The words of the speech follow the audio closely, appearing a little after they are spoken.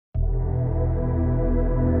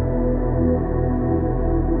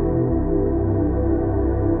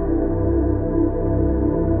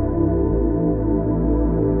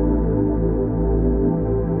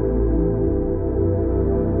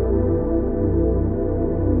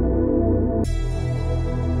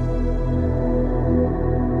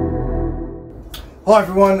Hi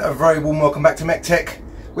everyone, a very warm welcome back to MEC-TEC.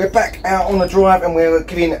 We're back out on the drive and we're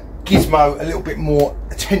giving GIZMO a little bit more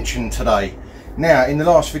attention today. Now, in the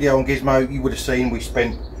last video on GIZMO, you would have seen we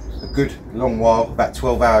spent a good long while, about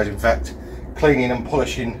 12 hours in fact, cleaning and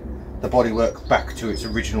polishing the bodywork back to its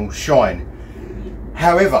original shine.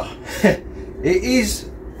 However, it is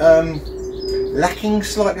lacking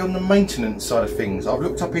slightly on the maintenance side of things. I've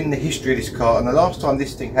looked up in the history of this car, and the last time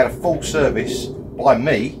this thing had a full service by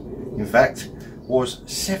me, in fact, was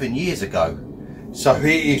 7 years ago. So it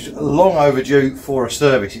is long overdue for a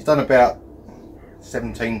service. It's done about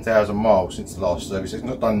 17,000 miles since the last service. It's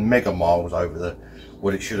not done mega miles over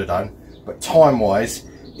what it should have done, but time wise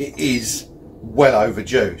it is well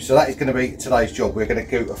overdue. So that is going to be today's job. We're going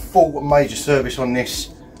to do a full major service on this,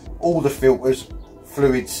 all the filters,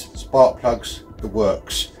 fluids, spark plugs, the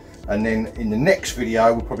works. And then in the next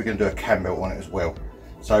video we're probably going to do a cam belt on it as well.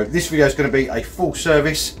 So this video is going to be a full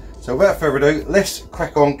service. So without further ado, let's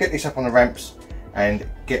crack on, get this up on the ramps and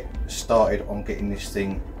get started on getting this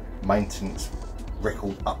thing maintenance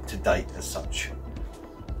record up to date as such.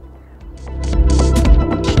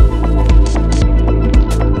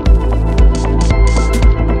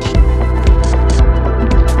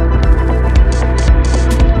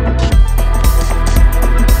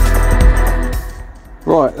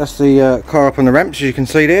 Right, that's the car up on the ramps, as you can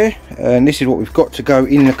see there, and this is what we've got to go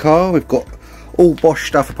in the car. We've got all Bosch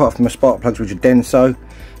stuff apart from the spark plugs, which are Denso. So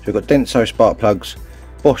we've got Denso spark plugs,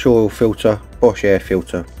 Bosch oil filter, Bosch air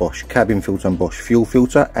filter, Bosch cabin filter and Bosch fuel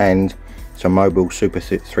filter, and some Mobile Super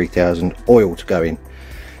 3000 oil to go in.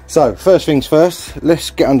 So first things first, let's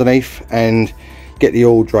get underneath and get the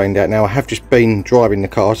oil drained out. Now I have just been driving the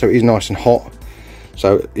car, so it is nice and hot,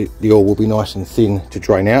 so the oil will be nice and thin to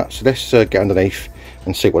drain out. So let's get underneath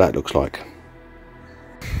and see what that looks like.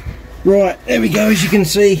 Right, there we go. As you can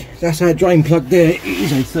see, that's our drain plug there. It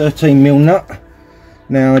is a 13mm nut.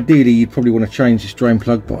 Now ideally you'd probably want to change this drain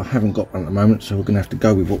plug, but I haven't got one at the moment, so we're going to have to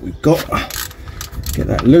go with what we've got. Get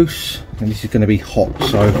that loose, and this is going to be hot,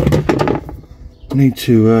 so I need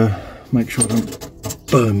to make sure I don't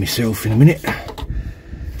burn myself in a minute.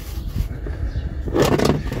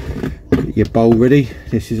 Get your bowl ready.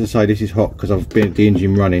 This is, as I say, this is hot because I've been the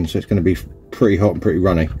engine running, so it's going to be pretty hot and pretty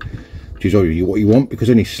runny, which is obviously what you want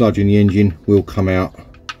because any sludge in the engine will come out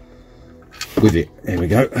with it. There we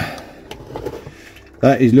go.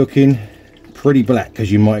 That is looking pretty black,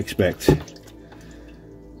 as you might expect. You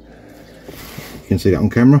can see that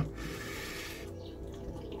on camera,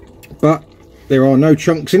 but there are no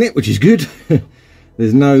chunks in it, which is good.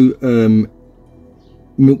 There's no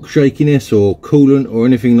milk shakiness or coolant or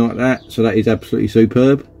anything like that, so that is absolutely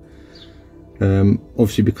superb.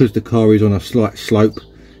 Obviously because the car is on a slight slope,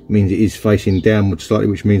 it means it is facing downward slightly,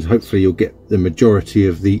 which means hopefully you'll get the majority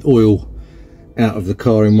of the oil out of the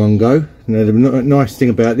car in one go. Now the nice thing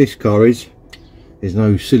about this car is there's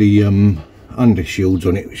no silly under shields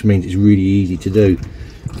on it, which means it's really easy to do.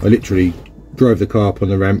 I literally drove the car up on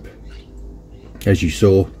the ramp, as you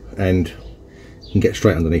saw, and you can get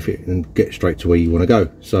straight underneath it and get straight to where you want to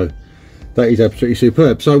go. So that is absolutely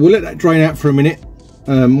superb. So we'll let that drain out for a minute.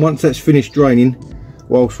 Once that's finished draining,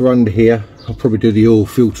 whilst we're under here, I'll probably do the oil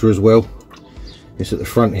filter as well. It's at the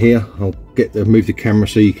front here. I'll move the camera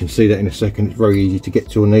so you can see that in a second. It's very easy to get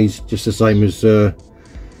to on these, just the same as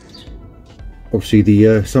obviously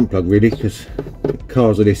the sump plug, really, because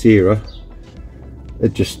cars of this era, they're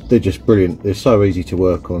just brilliant. They're so easy to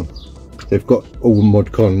work on. They've got all the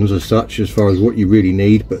mod cons as such, as far as what you really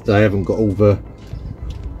need, but they haven't got all the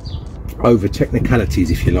over technicalities,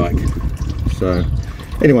 if you like. So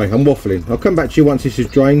anyway, I'm waffling. I'll come back to you once this is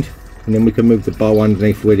drained, and then we can move the bowl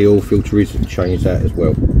underneath where the oil filter is and change that as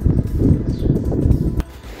well.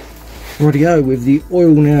 Rightio, with the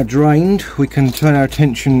oil now drained, we can turn our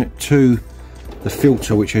attention to the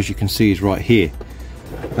filter, which as you can see is right here.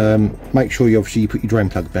 Make sure you obviously put your drain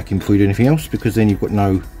plug back in before you do anything else, because then you've got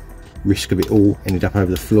no risk of it all ended up over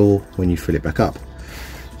the floor when you fill it back up.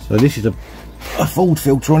 So this is a Ford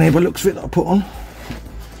filter on here, but looks fit that I put on.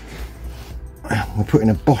 We're putting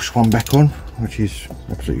a Bosch one back on, which is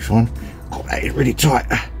absolutely fine. God, that is really tight.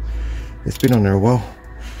 It's been on there a while.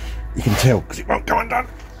 You can tell because it won't go undone.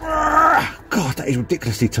 God, that is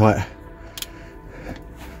ridiculously tight.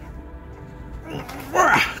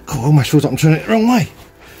 God, almost feels like I'm turning it the wrong way.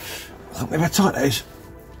 I can't believe how tight that is.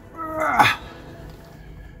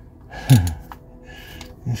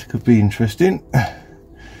 This could be interesting. I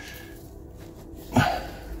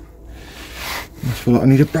feel like I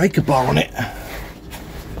need a breaker bar on it.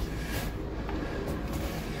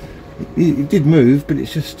 It did move, but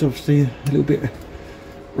it's just obviously a little bit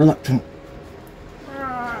reluctant.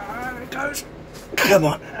 There it goes. Come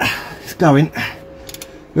on, it's going.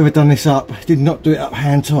 whoever done this up did not do it up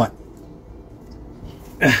hand tight.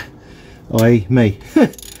 I.e. me.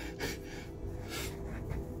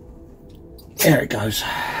 There it goes.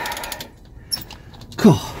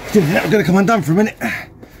 Cool. Didn't think that was going to come undone for a minute.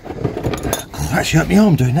 God, actually hurt my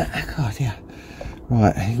arm doing that. God, yeah.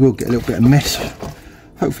 Right, you will get a little bit of mess.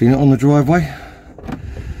 Hopefully not on the driveway.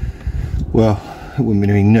 Well, it wouldn't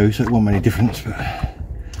be anything new, so it won't make any difference, but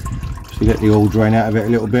just to get the oil drain out of it a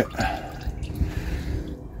little bit.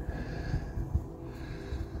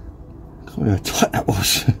 God, how tight that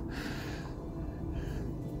was.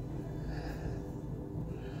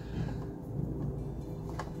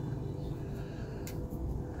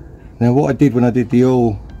 Now what I did when I did the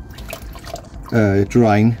oil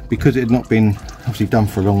drain, because it had not been obviously done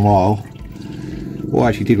for a long while, what I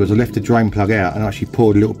actually did was I left the drain plug out and I actually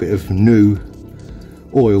poured a little bit of new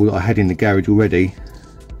oil that I had in the garage already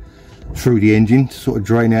through the engine to sort of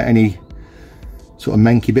drain out any sort of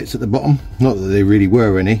manky bits at the bottom. Not that there really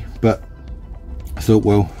were any, but I thought,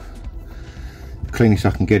 well, the cleanest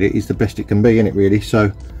I can get it is the best it can be, isn't it, really?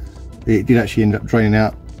 So it did actually end up draining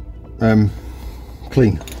out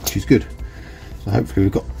clean, which is good. So hopefully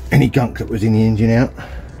we've got any gunk that was in the engine out.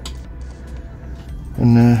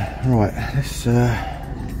 And right, let's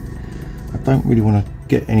I don't really want to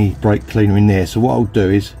get any brake cleaner in there, so what I'll do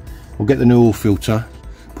is we'll get the new oil filter,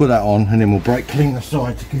 put that on, and then we'll brake clean the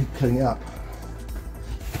side to clean it up.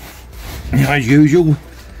 Now, as usual,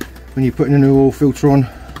 when you're putting a new oil filter on,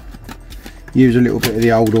 use a little bit of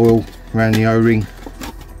the old oil around the O-ring.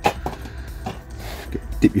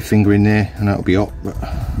 Dip your finger in there and that'll be hot, but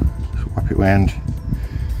wipe it round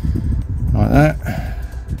like that.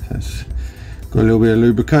 So it's got a little bit of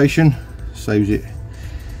lubrication, saves it,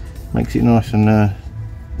 makes it nice and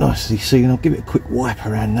nicely seen. I'll give it a quick wipe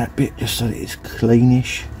around that bit just so that it's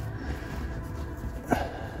cleanish.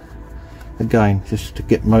 Again, just to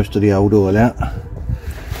get most of the old oil out.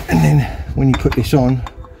 And then when you put this on,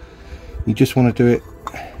 you just want to do it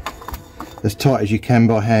as tight as you can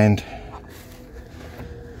by hand,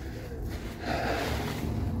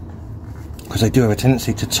 because they do have a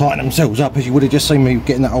tendency to tighten themselves up, as you would have just seen me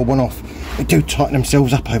getting that old one off. They do tighten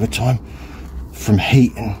themselves up over time from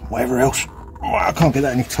heat and whatever else. Oh, I can't get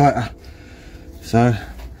that any tighter. So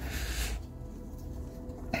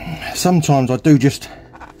sometimes I do just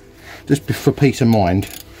for peace of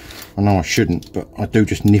mind, I know I shouldn't, but I do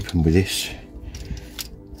just nip them with this.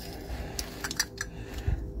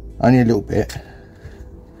 Only a little bit.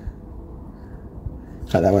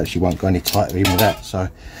 So that actually won't go any tighter even with that, so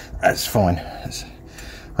that's fine.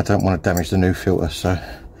 I don't want to damage the new filter, so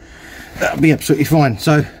that'll be absolutely fine.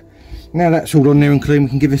 So now that's all on there and clean, we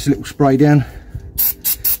can give this a little spray down,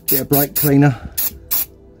 bit of brake cleaner,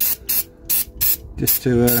 just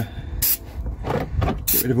to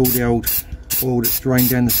get rid of all the old oil that's drained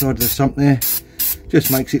down the side of the sump there.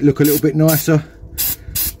 Just makes it look a little bit nicer.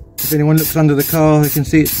 If anyone looks under the car, they can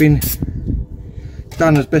see it's been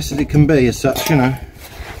done as best as it can be, as such, you know.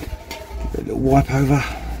 Give it a little wipe over.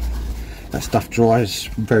 That stuff dries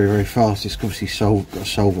very, very fast. It's obviously got a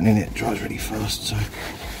solvent in it. It dries really fast, so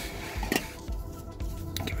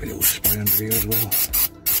give it a little spray under here as well.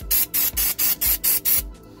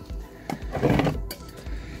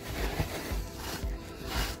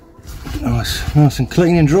 Nice and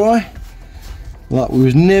clean and dry, like we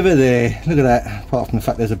was never there. Look at that, apart from the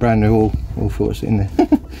fact there's a brand new oil filter sitting there.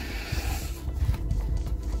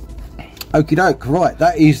 Okie doke. Right,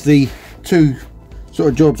 that is the two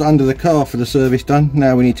sort of jobs under the car for the service done.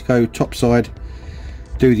 Now we need to go top side,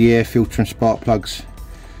 do the air filter and spark plugs,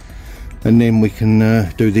 and then we can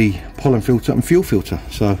do the pollen filter and fuel filter.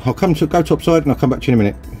 So I'll go top side and I'll come back to you in a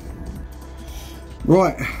minute.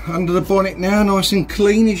 Right, under the bonnet now, nice and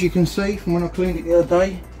clean, as you can see from when I cleaned it the other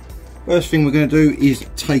day. First thing we're going to do is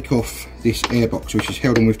take off this air box, which is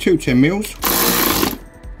held on with two 10mm.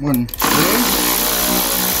 One there.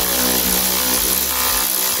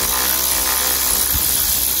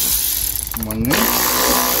 One there.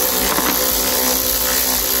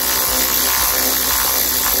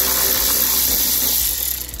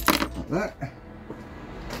 Like that.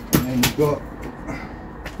 And then you've got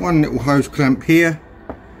one little hose clamp here.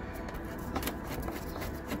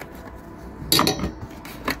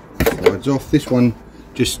 Slides off. This one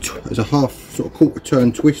just as a half sort of quarter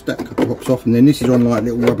turn twist, that pops off, and then this is on like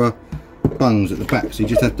little rubber bungs at the back, so you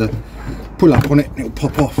just have to pull up on it and it'll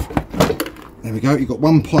pop off. There we go. You've got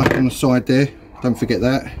one pipe on the side there, don't forget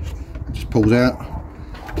that. It just pulls out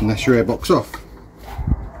and that's your air box off.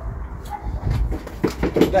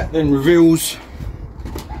 That then reveals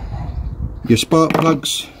your spark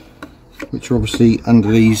plugs, which are obviously under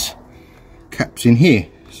these caps in here.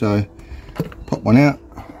 So pop one out,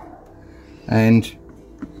 and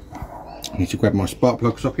I need to grab my spark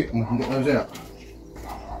plug socket and we can get those out.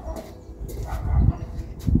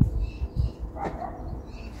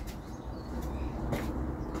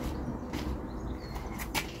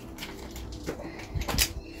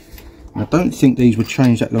 I don't think these were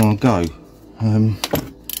changed that long ago,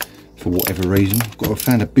 for whatever reason. I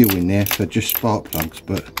found a bill in there for just spark plugs,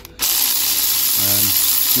 but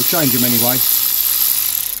we'll change them anyway,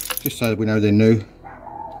 just so that we know they're new.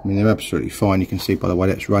 I mean, they're absolutely fine. You can see by the way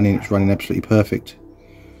that's running, it's running absolutely perfect.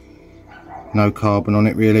 No carbon on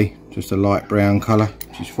it really, just a light brown colour,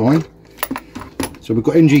 which is fine. So we've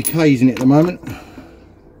got NGKs in it at the moment.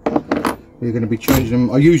 We're going to be changing them.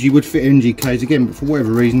 I usually would fit NGKs again, but for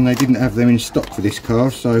whatever reason they didn't have them in stock for this car,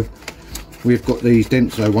 so we've got these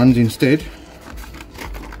Denso ones instead.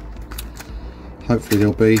 Hopefully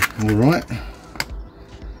they'll be alright.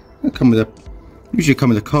 They come with a, usually come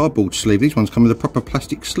with a cardboard sleeve. These ones come with a proper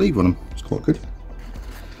plastic sleeve on them. It's quite good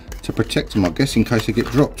to protect them, I guess, in case they get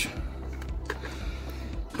dropped.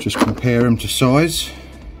 Just compare them to size.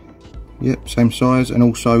 Yep, same size, and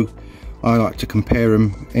also I like to compare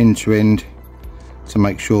them end to end to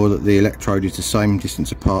make sure that the electrode is the same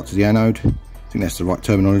distance apart to the anode. I think that's the right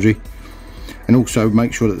terminology. And also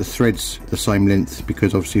make sure that the thread's the same length,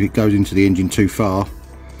 because obviously if it goes into the engine too far,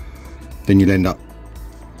 then you'll end up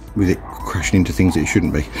with it crashing into things that it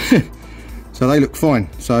shouldn't be. So they look fine.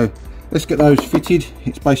 So let's get those fitted.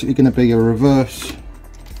 It's basically going to be a reverse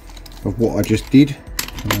of what I just did.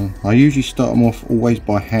 I usually start them off always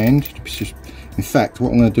by hand. In fact,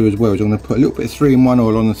 what I'm going to do as well is I'm going to put a little bit of 3-in-1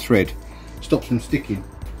 oil on the thread. Stops them sticking.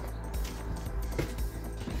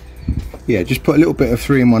 Yeah, just put a little bit of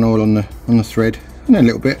 3-in-1 oil on the thread, and then a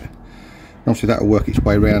little bit. Obviously that will work its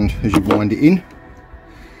way around as you wind it in.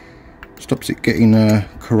 Stops it getting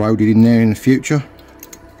corroded in there in the future.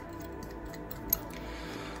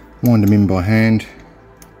 Wind them in by hand,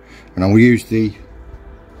 and I will use the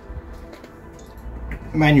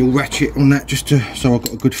manual ratchet on that just so I've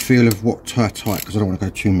got a good feel of what tight, because I don't want to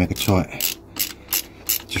go too mega tight.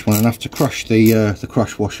 Just want enough to crush the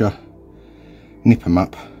crush washer, nip them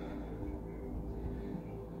up.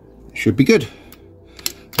 Should be good.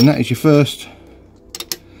 And that is your first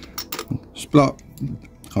spark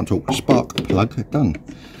plug done.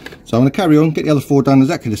 So I'm going to carry on, get the other 4 done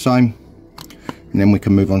exactly the same, and then we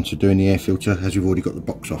can move on to doing the air filter as we've already got the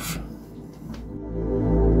box off.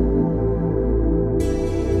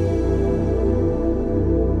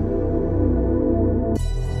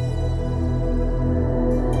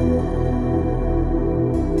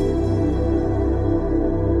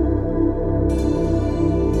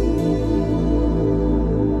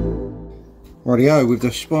 Rightio, with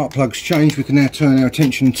the spark plugs changed, we can now turn our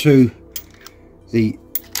attention to the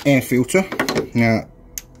air filter. Now,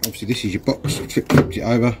 obviously this is your box, flipped it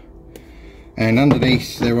over, and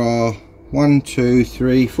underneath there are 1, 2,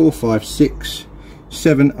 3, 4, 5, 6,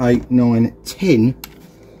 7, 8, 9, 10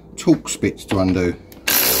 torque spits to undo.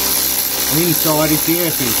 And inside is the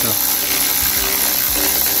air filter.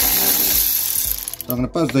 So I'm going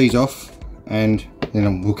to buzz these off, and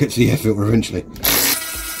then we'll get to the air filter eventually.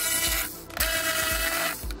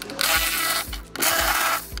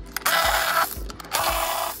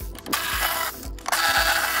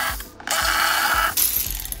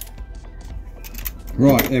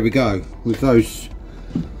 Right, there we go. With those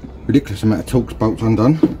ridiculous amount of Torx bolts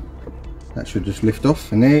undone, that should just lift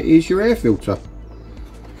off, and there is your air filter.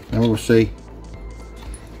 Now obviously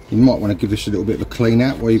you might want to give this a little bit of a clean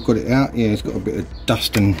out while you've got it out. Yeah, it's got a bit of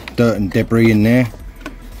dust and dirt and debris in there.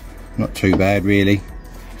 Not too bad really.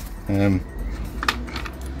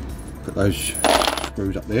 Put those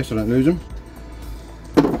screws up there so I don't lose them.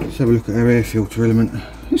 Let's have a look at our air filter element.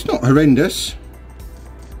 It's not horrendous,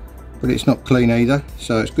 but it's not clean either,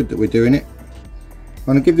 so it's good that we're doing it. I'm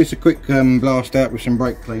going to give this a quick blast out with some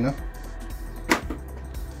brake cleaner,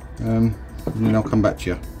 and then I'll come back to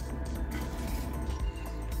you.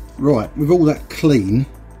 Right, with all that clean,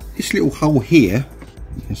 this little hole here,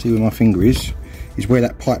 you can see where my finger is where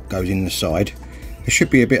that pipe goes in the side. There should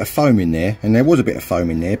be a bit of foam in there, and there was a bit of foam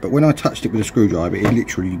in there, but when I touched it with a screwdriver it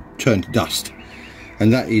literally turned to dust,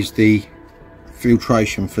 and that is the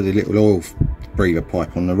filtration for the little oil breather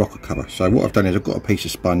pipe on the rocker cover. So what I've done is I've got a piece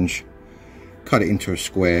of sponge, cut it into a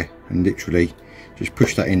square, and literally just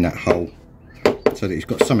push that in that hole so that it's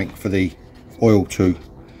got something for the oil to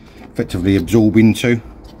effectively absorb into,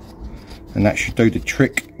 and that should do the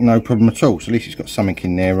trick, no problem at all. So at least it's got something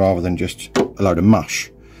in there rather than just a load of mush.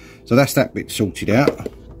 So that's that bit sorted out.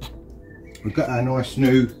 We've got our nice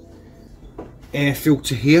new air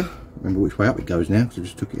filter here. Remember which way up it goes now, because I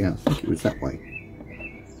just took it out. I think it was that way.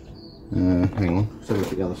 Hang on, let's have a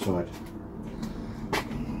look at the other side.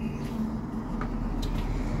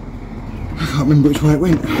 can't remember which way it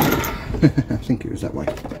went. I think it was that way.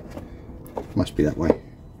 Must be that way.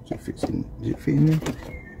 So it fits in. Does it fit in there?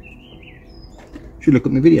 Should look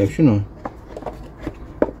at my video, shouldn't I?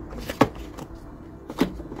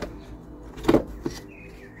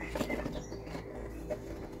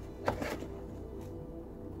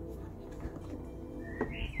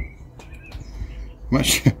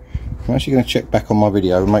 I'm actually going to check back on my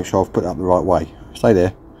video and make sure I've put it up the right way. Stay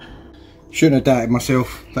there. Shouldn't have doubted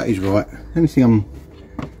myself. That is right. The only thing I'm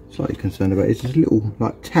slightly concerned about is there's a little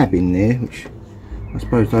like tab in there, which I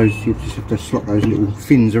suppose those you just have to slot those little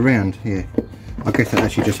fins around here. I guess that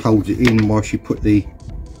actually just holds it in whilst you put the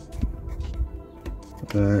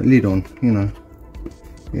lid on, you know.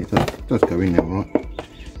 Yeah, it does go in there, right?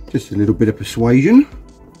 Just a little bit of persuasion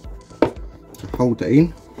to hold that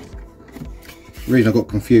in. The reason I got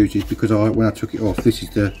confused is because when I took it off, this is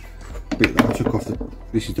the bit that I took off.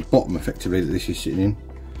 This is the bottom, effectively, that this is sitting in.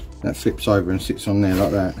 That flips over and sits on there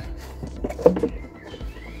like that.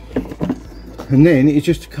 And then it's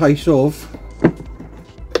just a case of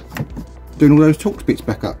doing all those Torx bits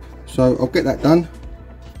back up. So I'll get that done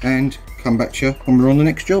and come back to you when we're on the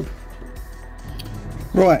next job.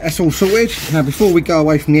 Right, that's all sorted. Now before we go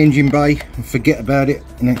away from the engine bay and forget about it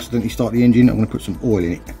and accidentally start the engine, I'm going to put some oil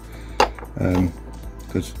in it.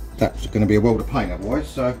 Because that's going to be a world of pain otherwise.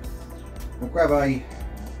 So we'll grab a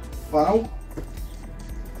funnel.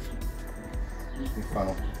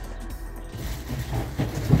 Funnel.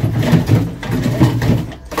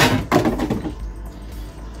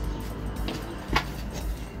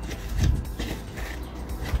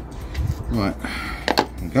 Right, there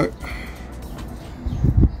we go.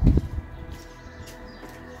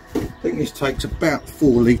 I think this takes about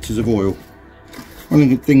 4 litres of oil. One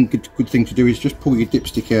good thing to do is just pull your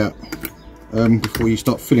dipstick out before you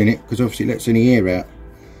start filling it, because obviously it lets any air out,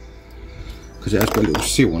 because it has got a little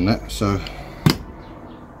seal on that. So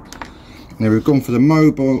now we've gone for the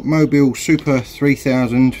Mobile Super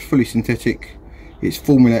 3000 fully synthetic. It's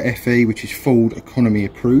Formula FE, which is Ford economy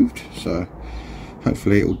approved, so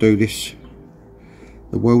hopefully it will do this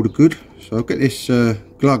the world of good. So I'll get this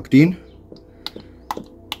glugged in.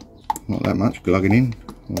 Not that much glugging in,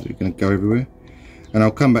 or is it going to go everywhere? And I'll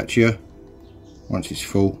come back to you once it's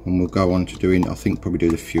full, and we'll go on to doing, I think probably do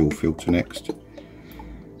the fuel filter next.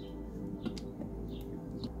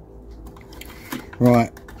 Right,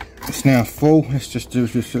 it's now full. Let's just do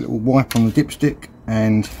just a little wipe on the dipstick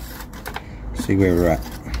and see where we're at.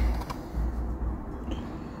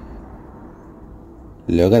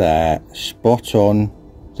 Look at that, spot on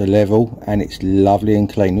the level, and it's lovely and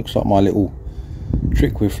clean. Looks like my little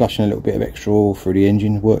trick with flushing a little bit of extra oil through the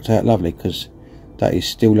engine worked out lovely, because that is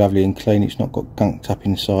still lovely and clean. It's not got gunked up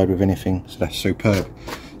inside with anything, so that's superb.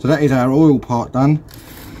 So that is our oil part done.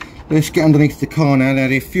 Let's get underneath the car now. Now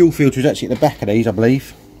the fuel filter is actually at the back of these, I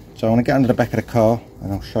believe. So I want to get under the back of the car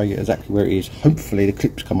and I'll show you exactly where it is. Hopefully the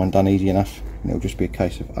clips come undone easy enough, and it'll just be a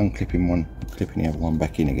case of unclipping one, clipping the other one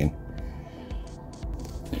back in again.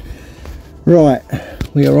 Right,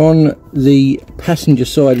 we are on the passenger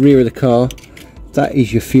side rear of the car. That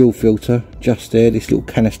is your fuel filter just there, this little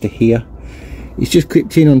canister here. It's just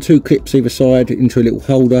clipped in on 2 clips either side into a little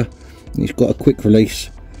holder, and it's got a quick release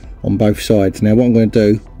on both sides. Now what I'm going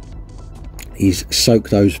to do is soak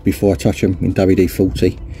those before I touch them in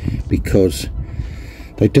WD-40, because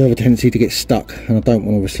they do have a tendency to get stuck, and I don't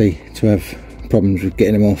want obviously to have problems with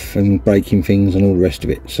getting them off and breaking things and all the rest of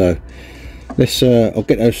it. So let's I'll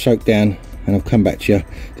get those soaked down and I'll come back to you.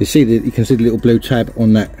 You can see the little blue tab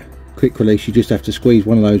on that quick release. You just have to squeeze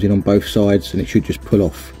one of those in on both sides and it should just pull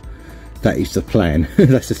off. That is the plan.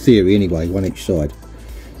 That's the theory anyway, one each side.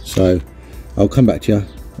 So I'll come back to you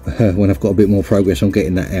when I've got a bit more progress on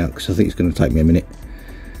getting that out, because I think it's going to take me a minute.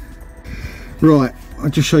 Right,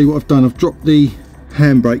 I'll just show you what I've done. I've dropped the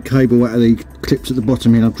handbrake cable out of the clips at the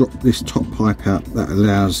bottom here, and I've dropped this top pipe out that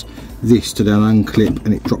allows this to then unclip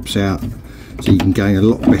and it drops out, so you can gain a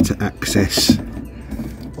lot better access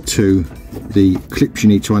to the clips you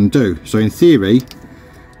need to undo. So in theory,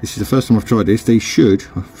 this is the first time I've tried this, these should,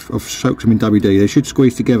 I've soaked them in WD, they should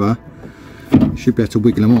squeeze together, should be able to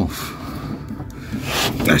wiggle them off.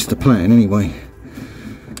 That's the plan anyway,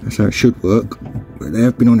 that's how it should work. But they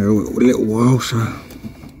have been on here a little while, so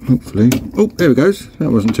hopefully, oh there it goes, that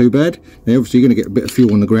wasn't too bad. Now obviously you're going to get a bit of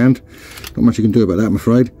fuel on the ground, not much you can do about that I'm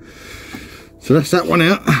afraid. So that's that one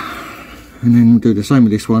out, and then we'll do the same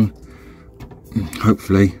with this one,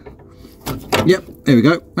 hopefully. Yep, there we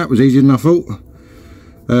go, that was easier than I thought.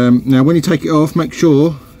 Now when you take it off, make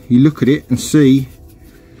sure you look at it and see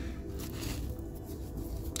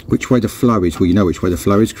which way the flow is. Well, you know which way the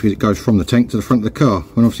flow is because it goes from the tank to the front of the car,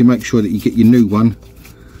 and obviously make sure that you get your new one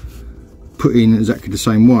put in exactly the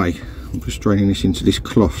same way. I'm just draining this into this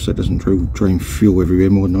cloth so it doesn't drain fuel everywhere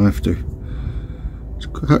more than I have to.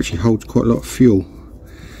 It actually holds quite a lot of fuel.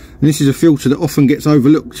 And this is a filter that often gets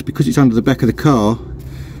overlooked because it's under the back of the car,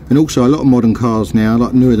 and also a lot of modern cars now,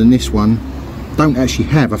 like newer than this one, don't actually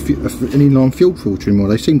have an inline fuel filter anymore.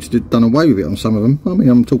 They seem to have done away with it on some of them. I mean,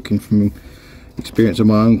 I'm talking from experience of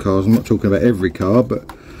my own cars, I'm not talking about every car, but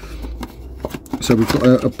so we've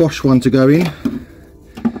got a Bosch one to go in.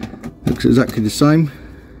 Looks exactly the same.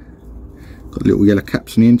 Got little yellow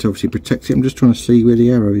caps on the end to obviously protect it. I'm just trying to see where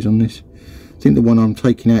the arrow is on this. I think the one I'm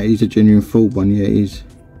taking out is a genuine full one. Yeah, it is.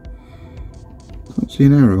 Can't see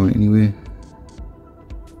an arrow on it anywhere.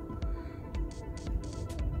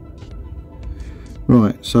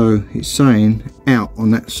 Right, so it's saying out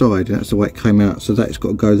on that side, and that's the way it came out. So that's got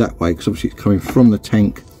to go that way because obviously it's coming from the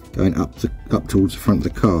tank, going up towards the front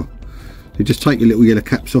of the car. So just take your little yellow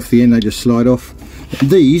caps off the end; they just slide off. And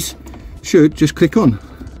these should just click on.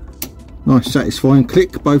 Nice, satisfying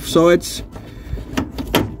click both sides.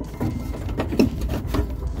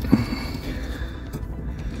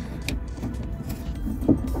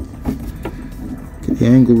 The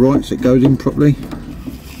angle right so it goes in properly.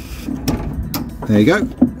 There you go,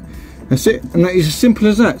 that's it, and that is as simple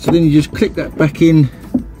as that. So then you just click that back in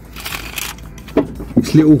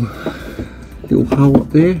this little hole up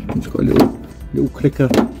there. It's got a little clicker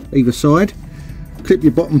either side. Clip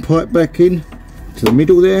your bottom pipe back in to the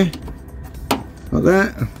middle there, like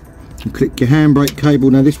that, and click your handbrake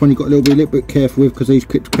cable. Now this one you've got to be a little bit careful with because these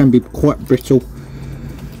clips can be quite brittle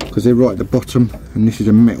because they're right at the bottom, and this is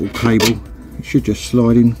a metal cable. It should just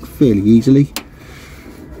slide in fairly easily,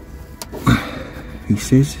 he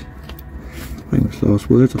says. Famous last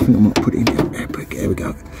words. I think I might put it in there. There we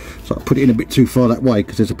go. So I put it in a bit too far that way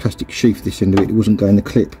because there's a plastic sheath this end of it. It wasn't going the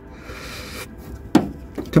clip.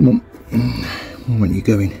 Come on. Where are you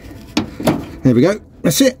going? There we go.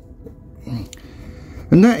 That's it.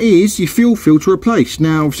 And that is your fuel filter replaced.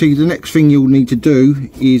 Now obviously the next thing you'll need to do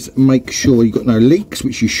is make sure you've got no leaks,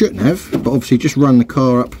 which you shouldn't have, but obviously just run the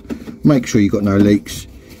car up, make sure you've got no leaks.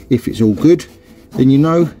 If it's all good, then you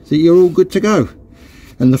know that you're all good to go.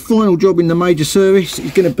 And the final job in the major service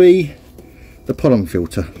is going to be the pollen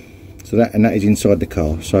filter. So that is inside the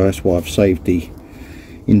car. So that's why I've saved the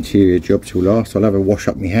interior job till last. I'll have a wash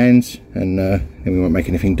up my hands, and then we won't make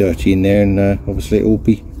anything dirty in there, and obviously it will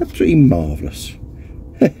be absolutely marvellous.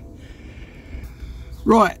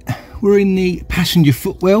 Right, we're in the passenger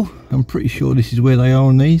footwell. I'm pretty sure this is where they are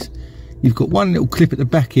on these. You've got one little clip at the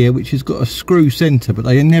back here which has got a screw centre, but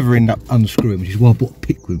they never end up unscrewing, which is why I bought a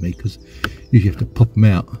pick with me, because you have to pop them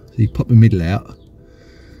out. So you pop the middle out,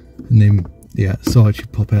 and then the outside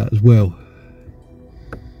should pop out as well.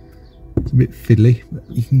 It's a bit fiddly, but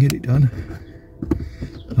you can get it done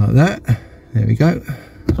like that. There we go.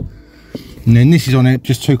 And then this is on it,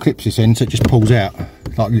 just two clips this end, so it just pulls out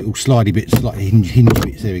like little slidey bits, like hinge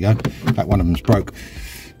bits. There we go. In fact, one of them's broke.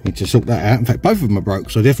 Need to sort that out. In fact, both of them are broke,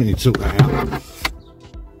 so I definitely need to sort that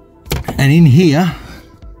out. And in here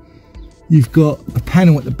you've got a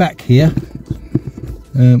panel at the back here,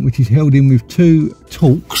 which is held in with two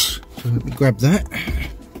Torx. So let me grab that.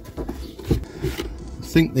 I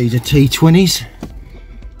think these are T20s.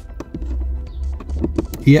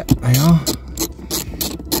 Yep, they are.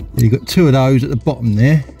 You've got two of those at the bottom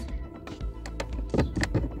there.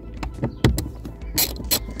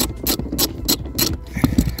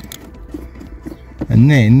 And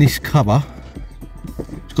then this cover,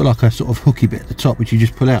 it's got like a sort of hooky bit at the top which you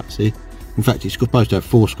just pull out, see? In fact, it's supposed to have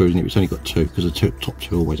 4 screws in it, but it's only got 2 because the top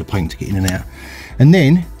 2 are always a pain to get in and out. And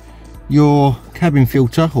then your cabin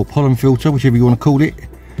filter or pollen filter, whichever you want to call it,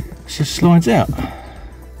 just slides out.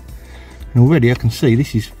 And already I can see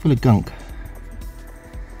this is full of gunk.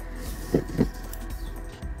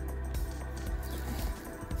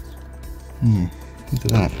 Look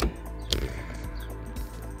at that.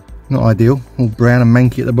 Not ideal, all brown and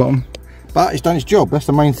manky at the bottom, but it's done its job. That's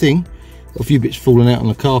the main thing. Got a few bits falling out on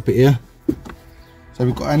the carpet here. So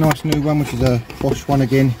we've got a nice new one, which is a Bosch one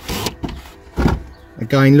again.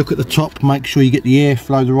 Again, look at the top, make sure you get the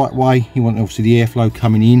airflow the right way. You want obviously the airflow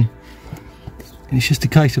coming in, and it's just a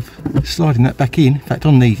case of sliding that back in. In fact,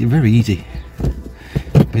 on these it's very easy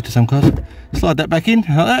compared to some cars. Slide that back in like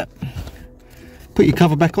that, put your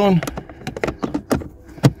cover back on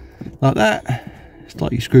like that.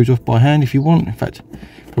 Start your screws off by hand if you want. In fact,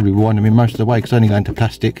 probably wind them in most of the way because they're only going to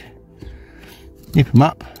plastic. Nip them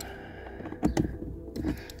up.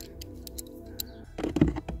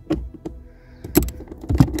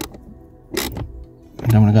 I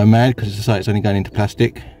don't want to go mad because, as I say, it's only going into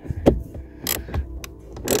plastic.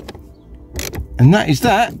 And that is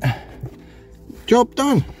that. Job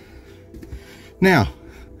done. Now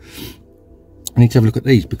I need to have a look at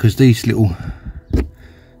these, because these little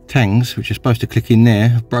tangs which are supposed to click in there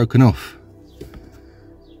have broken off.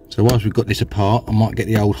 So whilst we've got this apart, I might get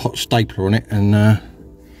the old hot stapler on it and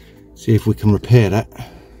see if we can repair that,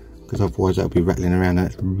 because otherwise that'll be rattling around and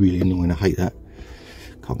that's really annoying. I hate that.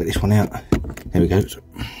 Can't get this one out. There we go.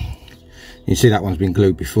 You see that one's been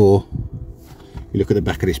glued before. You look at the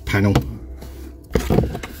back of this panel,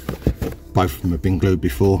 both of them have been glued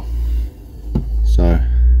before. So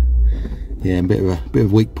yeah, a bit of a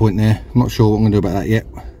weak point there. I'm not sure what I'm going to do about that yet.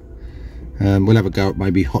 We'll have a go at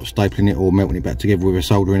maybe hot stapling it or melting it back together with a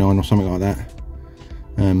soldering iron or something like that.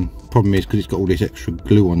 Problem is, because it's got all this extra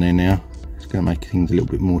glue on there now, it's going to make things a little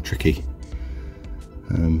bit more tricky.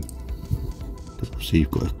 Obviously you've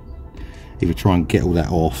got to either try and get all that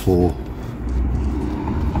off or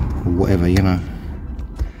whatever, you know.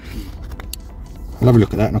 I'll have a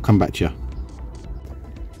look at that and I'll come back to you.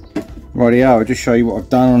 Rightio, I'll just show you what I've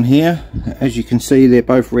done on here. As you can see, they're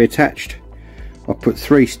both reattached. I've put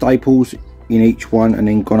 3 staples in each one and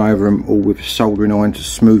then gone over them all with a soldering iron to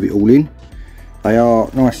smooth it all in. They are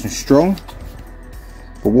nice and strong,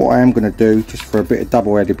 but what I am going to do, just for a bit of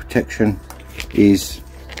double-added protection, is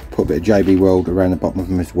put a bit of JB Weld around the bottom of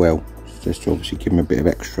them as well, just to obviously give them a bit of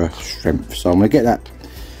extra strength. So I'm going to get that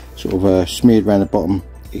sort of smeared around the bottom.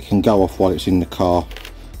 It can go off while it's in the car.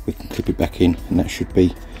 We can clip it back in and that should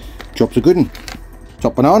be job's a good one.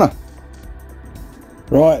 Top banana.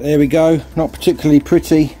 Right, there we go. Not particularly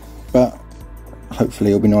pretty, but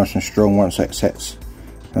hopefully it'll be nice and strong once that sets,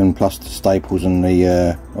 and plus the staples and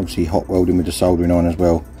the obviously hot welding with the soldering iron as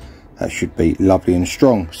well. That should be lovely and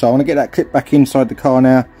strong. So I want to get that clip back inside the car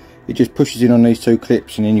now. It just pushes in on these 2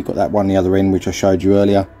 clips and then you've got that one the other end which I showed you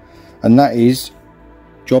earlier, and that is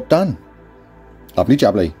job done. Lovely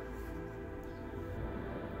jubbly.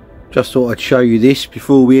 Just thought I'd show you this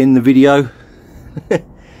before we end the video. It's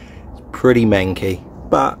pretty manky,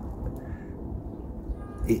 but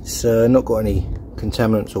it's not got any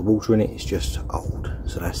contaminants or water in it. It's just old,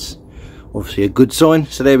 so that's obviously a good sign.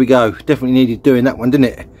 So there we go. Definitely needed doing that one, didn't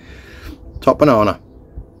it? Top banana.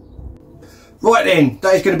 Right then,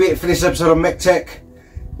 that is going to be it for this episode of MEC-TEC.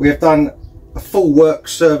 We have done a full work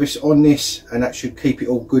service on this, and that should keep it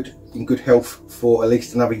all good, in good health for at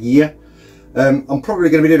least another year. I'm probably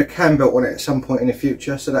going to be doing a cam belt on it at some point in the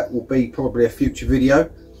future, so that will be probably a future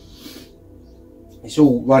video. It's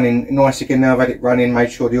all running nice again now. I've had it running,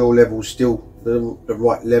 made sure the oil level's still the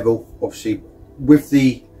right level. Obviously with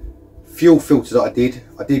the fuel filter that I did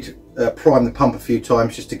prime the pump a few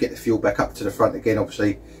times just to get the fuel back up to the front again,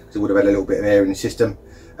 obviously, because it would have had a little bit of air in the system,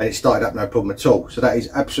 and it started up no problem at all. So that is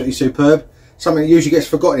absolutely superb. Something that usually gets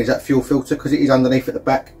forgotten is that fuel filter, because it is underneath at the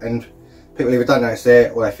back and people either don't know it's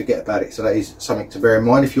there or they forget about it. So that is something to bear in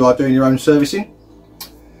mind if you are doing your own servicing.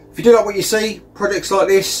 If you do like what you see, projects like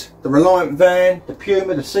this, the Reliant van, the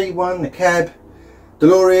Puma, the C1, the cab,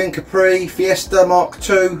 DeLorean, Capri, Fiesta, Mark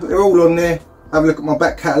II, they're all on there. Have a look at my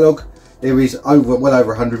back catalogue. There is well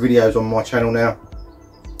over 100 videos on my channel now.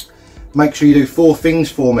 Make sure you do 4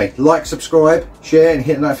 things for me: like, subscribe, share and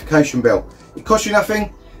hit the notification bell. It costs you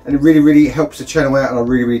nothing and it really helps the channel out, and I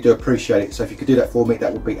really do appreciate it. So if you could do that for me,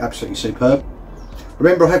 that would be absolutely superb.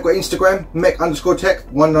 Remember, I have got Instagram,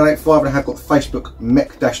 MEC_TEC1985, and I have got Facebook,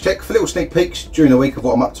 MEC-TEC, for little sneak peeks during the week of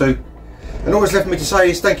what I'm up to. And all that's left for me to say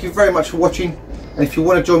is thank you very much for watching, and if you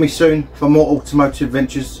want to join me soon for more automotive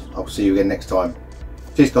adventures, I'll see you again next time.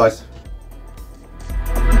 Cheers guys.